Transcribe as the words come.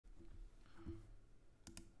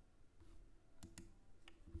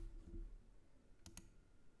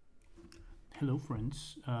Hello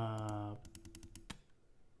friends,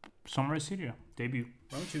 Summer Iseria, debut,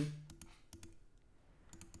 round 2.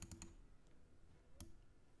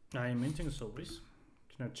 I am minting as always.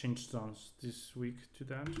 Can I change stance this week to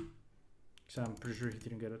that? Because I'm pretty sure he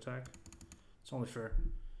didn't get attack. It's only fair.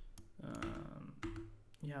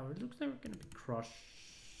 Yeah, it looks like we're gonna be crushing,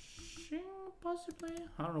 possibly.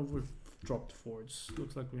 I don't know if we've dropped forts.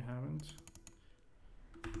 Looks like we haven't.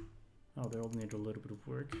 Oh, they all need a little bit of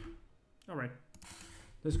work. Alright,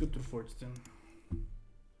 let's go to the forts then.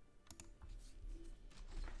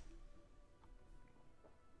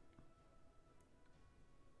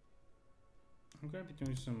 I'm gonna be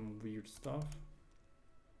doing some weird stuff.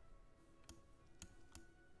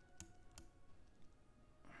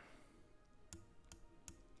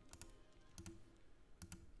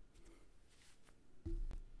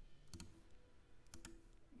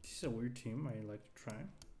 This is a weird team I like to try.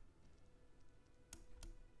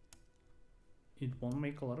 It won't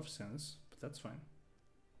make a lot of sense, but that's fine.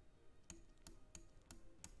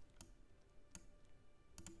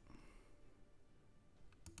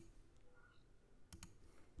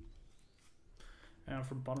 And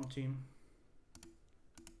for the bottom team,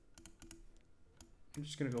 I'm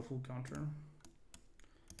just gonna go full counter.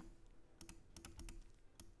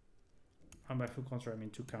 And by full counter, I mean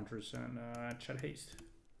 2 counters and chat haste.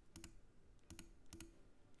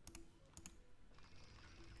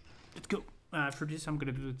 Let's go. After this, I'm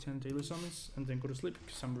gonna do the 10 daily summons and then go to sleep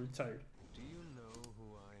because I'm really tired. Do you know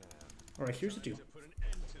who I am? Alright, here's the deal.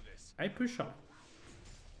 I push up.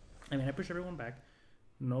 I mean, I push everyone back.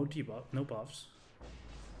 No debuff, no buffs.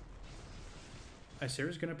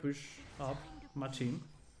 Iseria's gonna push up my team.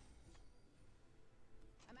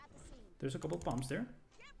 There's a couple bombs there.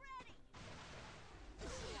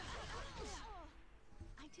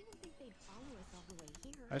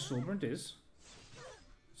 I soul burned this.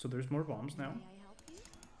 So there's more bombs now.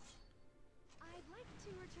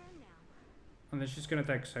 And then she's gonna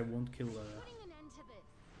attack because I won't kill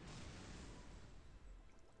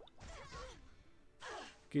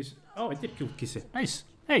Kiss. Oh, I did kill Kiss. Nice.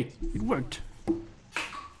 Hey, it worked.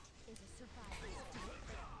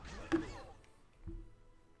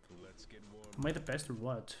 Am I the best or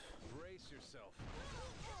what? Brace yourself.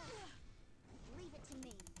 Leave it to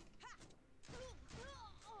me.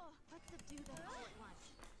 Let's subdue them all at once.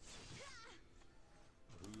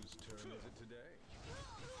 Whose turn is it today?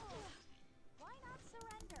 Why not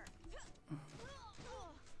surrender?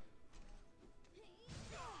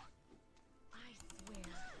 I swear.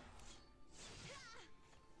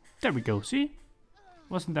 There we go. See?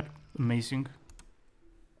 Wasn't that amazing?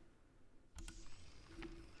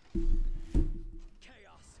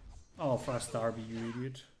 Oh, fast Darby, you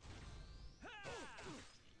idiot.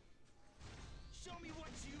 Show me what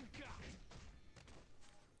you've got.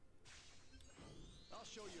 I'll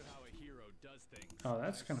show you how a hero does things. Oh,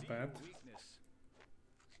 that's kind of bad. Weakness.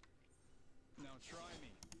 Now try me.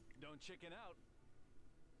 Don't chicken out.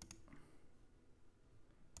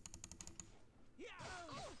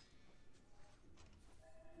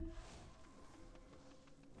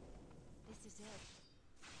 This is it.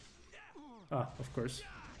 Ah, of course.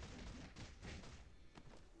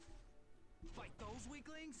 Fight those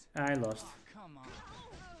weaklings? I lost. Oh, come on.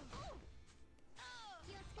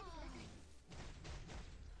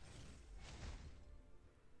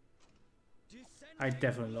 I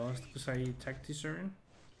definitely lost because I attacked this turn.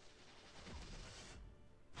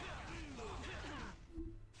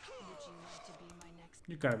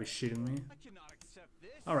 You gotta be shitting me.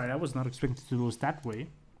 Alright, I was not expecting to lose that way.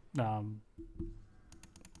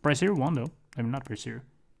 Iseria won though. I mean, not Iseria.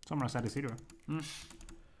 Someone else had Iseria.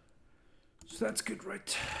 So that's good,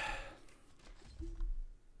 right?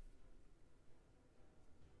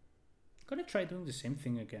 Gonna try doing the same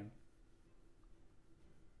thing again.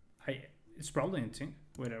 It's probably anything.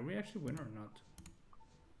 Wait, are we actually win or not?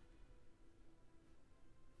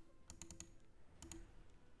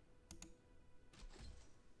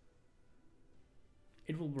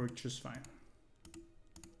 It will work just fine.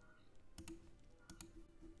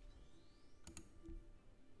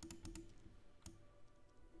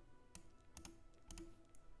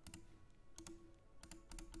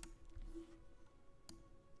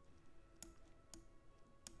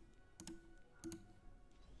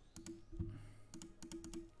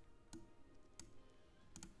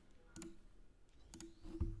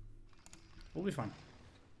 We'll be fine.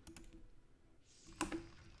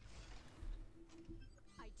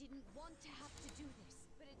 I didn't want to have to do this,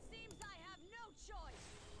 but it seems I have no choice.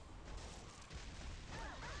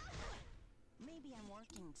 Maybe I'm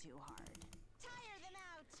working too hard. Tire them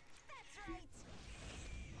out. That's right.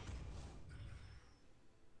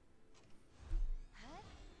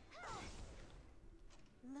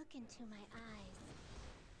 Look into my eyes.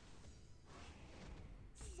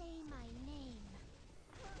 Say my name.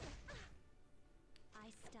 I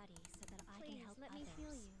study so that I can help let others. me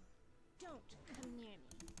feel you. Don't come near me.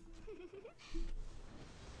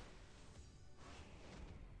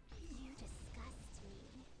 You disgust me.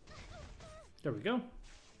 There we go.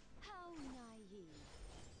 How naive.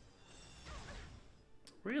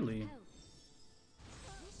 Really? Oh.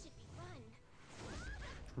 This should be fun.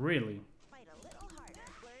 Really? Fight a little harder,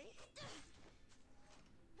 Flurry.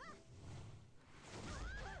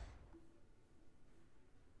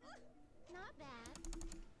 Not bad.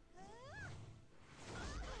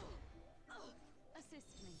 Assist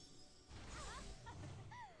me.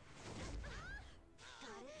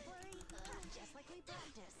 Got it, Flurry. Just like we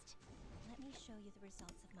practiced. Let me show you the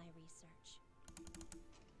results of my research.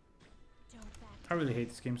 Don't back. I really hate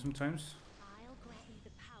this game sometimes. I'll grant you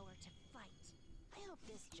the power to fight. I hope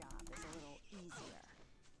this job is a little easier.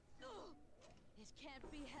 It can't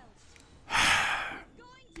be helped. It's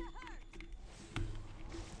going to hurt.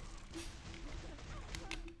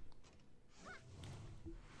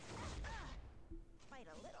 Fight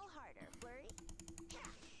a little harder, Flurry.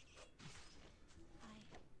 I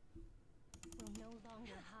will no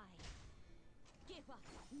longer hide. Give up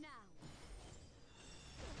now.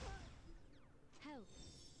 Help.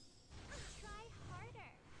 Try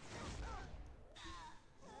harder.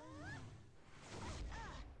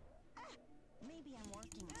 Maybe I'm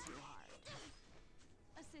working too hard.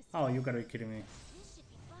 Assist. Oh, you gotta be kidding me. This should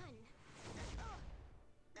be fun.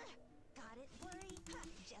 Got it, Flurry.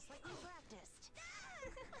 Just like we practiced.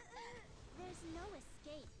 There's no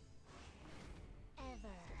escape.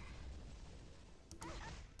 Ever.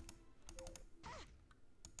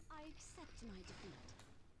 I accept my defeat.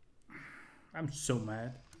 I'm so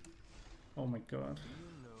mad. Oh my god.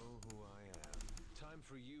 You know who I am. Time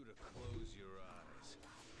for you to close your eyes.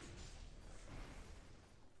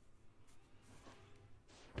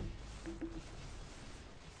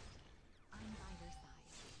 I'm by your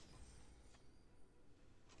side.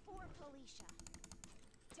 For Felicia.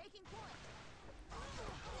 Taking point.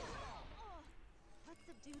 Let's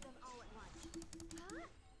subdue them all at once. Huh?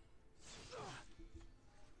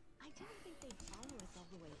 I didn't think they'd follow us all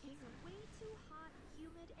the way here. It's way too hot,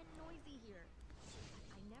 humid, and noisy here.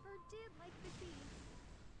 I never did like the heat.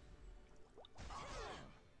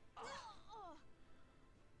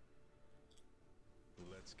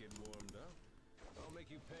 Let's get warmed up. I'll make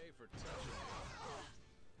you pay for touching me.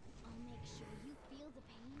 I'll make sure you feel the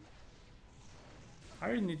pain. I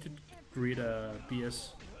really need to read a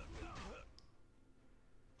BS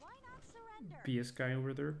Why not surrender? BS guy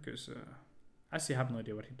over there, because I still have no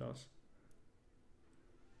idea what he does.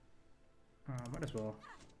 Might as well.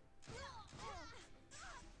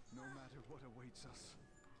 No matter what awaits us,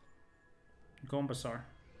 Go on Bazaar.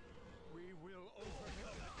 we will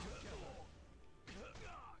overcome it together.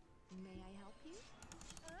 May I help you?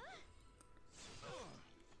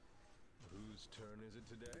 Whose turn is it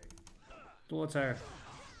today? Dual attack.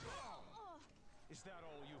 Is that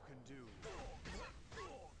all you can do?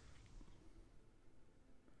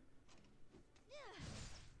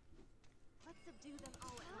 Let's subdue them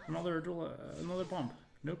all at once. Another dual, another bomb.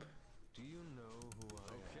 Nope. Do you know who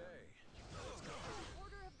I am? Okay.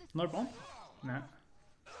 Another bomb? Nah.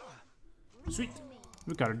 Sweet.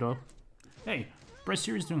 We got it though. Hey,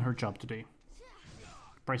 Iseria is doing her job today.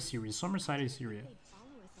 Iseria, Summerside Iseria. They'd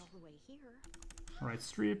follow us all the way here. Alright,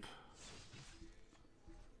 strip.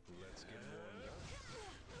 Let's get warmed up.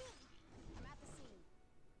 I'm at the scene.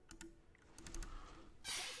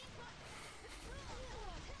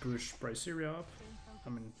 Push Iseria up. I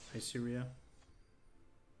mean, Iseria.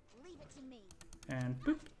 Leave it to me. And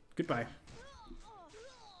boop. Goodbye.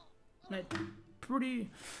 Right, pretty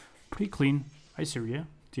clean Iseria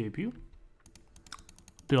debut.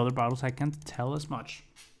 The other battles I can't tell as much.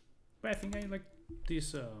 But I think I like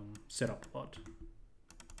this setup a lot.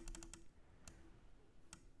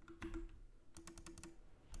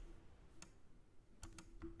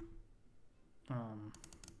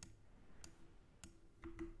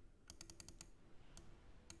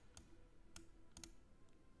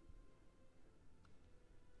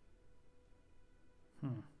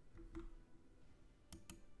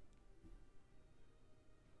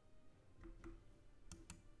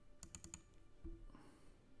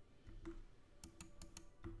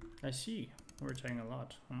 I see. We're trying a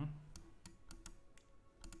lot, huh?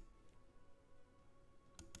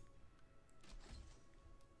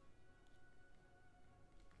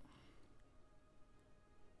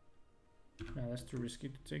 Yeah, that's too risky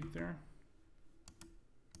to take there.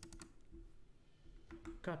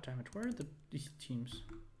 God damn it, where are these teams?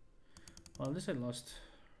 Well, at least I lost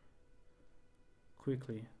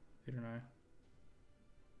quickly, didn't I?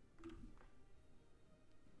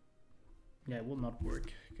 Yeah, it will not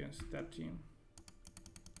work against that team.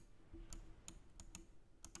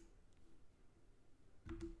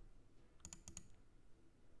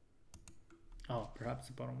 Oh, perhaps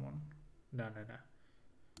the bottom one. No.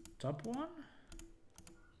 Top one?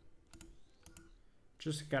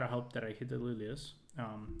 Just gotta hope that I hit the Lilias.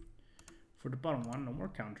 For the bottom one, no more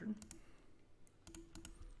counter.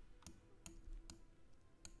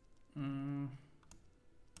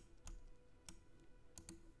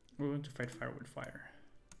 We're going to fight fire with fire.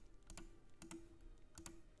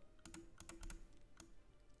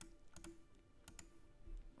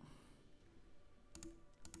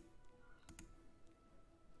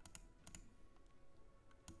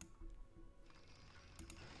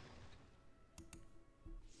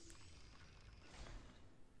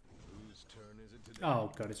 Whose turn is it today?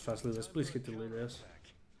 Oh god, it's fast Lilias. Please hit the Lilias.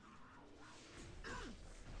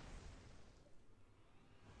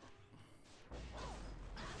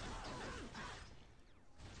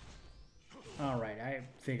 Alright, I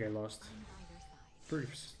think I lost. Pretty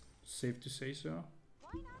safe to say so.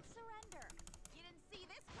 Why not surrender? You didn't see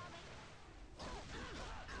this coming.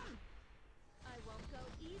 I won't go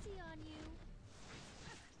easy on you.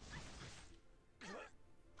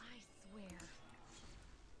 I swear.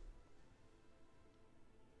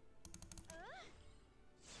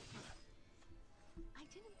 I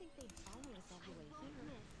didn't think they'd follow us all the way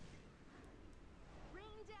here.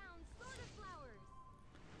 Rain down sword of flowers.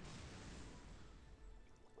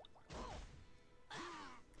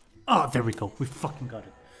 Oh, there we go. We fucking got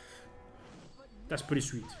it. That's pretty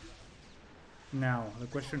sweet. Now, the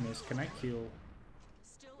question is, can I kill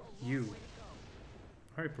you?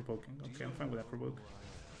 Very provoking. Okay, I'm fine with that provoke.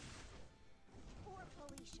 Poor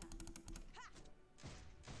Felicia.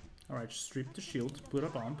 Alright, strip the shield, put a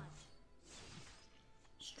bomb.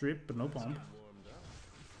 Strip, but no bomb. Warmed up.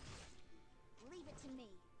 Leave it to me.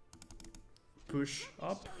 Push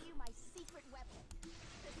up. Show you my secret weapon.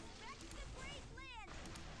 Respect the great land.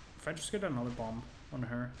 If I just get another bomb on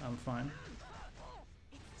her, I'm fine.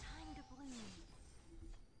 It's time to bloom.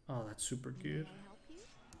 Oh, that's super good. Can I help you?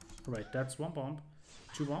 Alright, that's one bomb.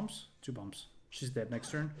 Two bombs? Two bombs. She's dead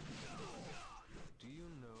next turn. Do you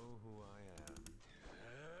know who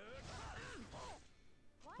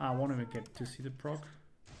I am? I won't even get to see the proc.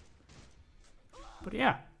 But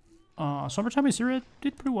yeah, Summertime Iseria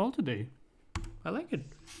did pretty well today. I like it.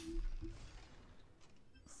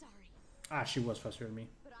 Sorry, Ah, she was faster than me.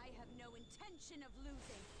 but I have no intention of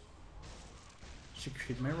losing. She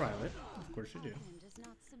crit my Rylet. Of course she did. And does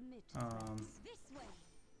not submit to threats. This way.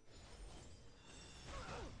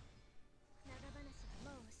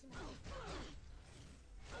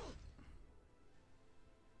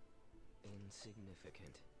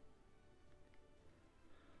 Insignificant.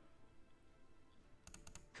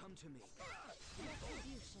 Come to me.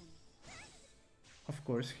 Retribution. Of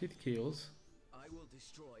course, hit kills. I will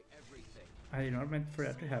destroy everything. I did not meant for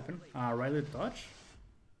that to happen. Rylet dodge.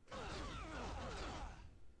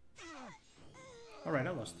 Alright,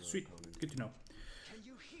 I lost. Sweet. Good to know. Can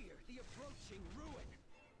you hear the approaching ruin?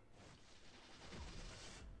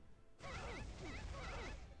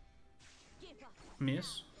 Give up.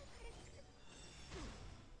 Miss.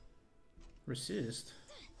 Resist.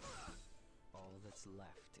 All that's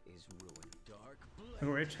left is ruin. Dark blade.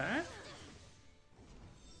 Or attack?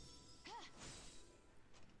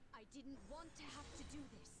 I didn't want to have to do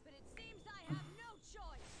this, but it seems I have no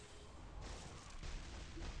choice.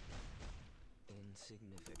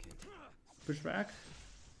 Insignificant. Push back.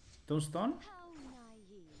 Don't stun. How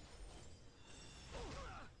naive.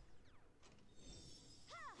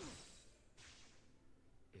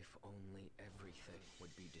 If only everything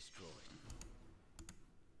would be destroyed.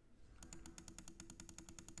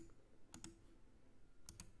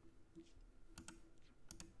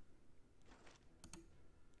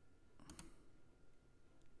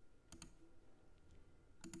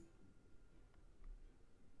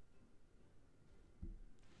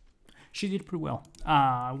 She did pretty well.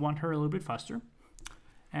 I want her a little bit faster.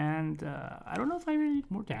 And I don't know if I really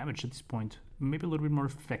need more damage at this point. Maybe a little bit more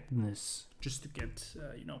effectiveness. Just to get,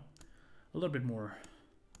 you know, a little bit more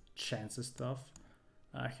chance and stuff.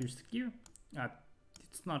 Here's the gear.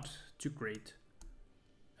 It's not too great.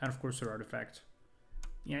 And of course her artifact.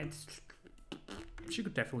 Yeah, she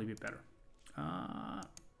could definitely be better.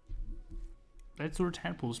 Let's do her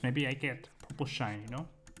 10 pulls. Maybe I get purple shine, you know?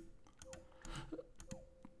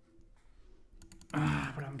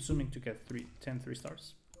 But I'm assuming to get 10 3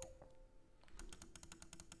 stars.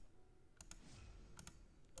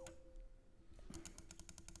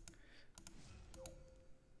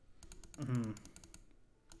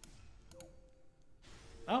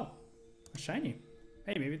 Oh, a shiny.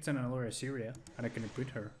 Hey, maybe it's another Iseria, and I can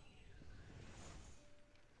put her.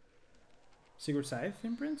 Secret Scythe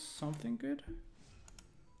imprints, something good.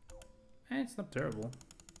 It's not terrible.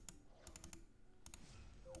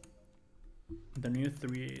 The new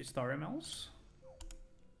 3-star MLs.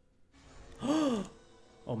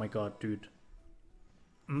 Oh my god, dude.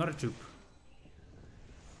 Not a dupe.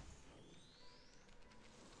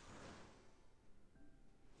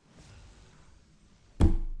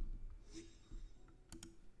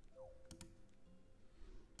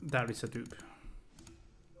 That is a dupe.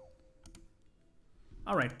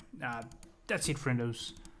 Alright, that's it,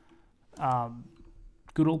 friendos.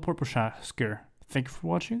 Good old Purple Scare. Thank you for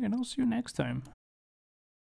watching, and I'll see you next time.